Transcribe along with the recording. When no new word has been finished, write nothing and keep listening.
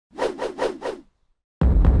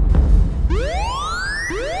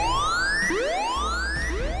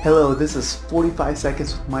Hello, this is 45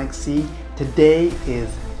 Seconds with Mike C. Today is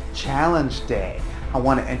challenge day. I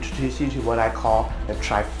want to introduce you to what I call the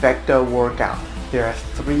Trifecta workout. There are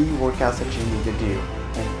 3 workouts that you need to do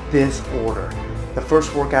in this order. The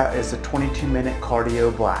first workout is the 22-minute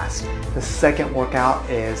cardio blast. The second workout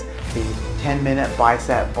is the 10-minute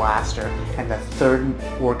bicep blaster. And the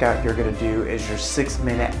third workout you're going to do is your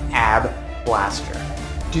 6-minute ab blaster.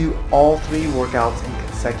 Do all 3 workouts in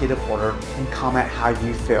consecutive order and comment how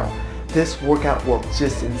you feel. This workout will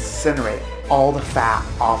just incinerate all the fat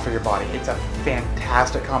off of your body. It's a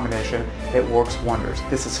fantastic combination. It works wonders.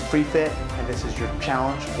 This is Free Fit and this is your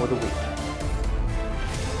challenge for the week.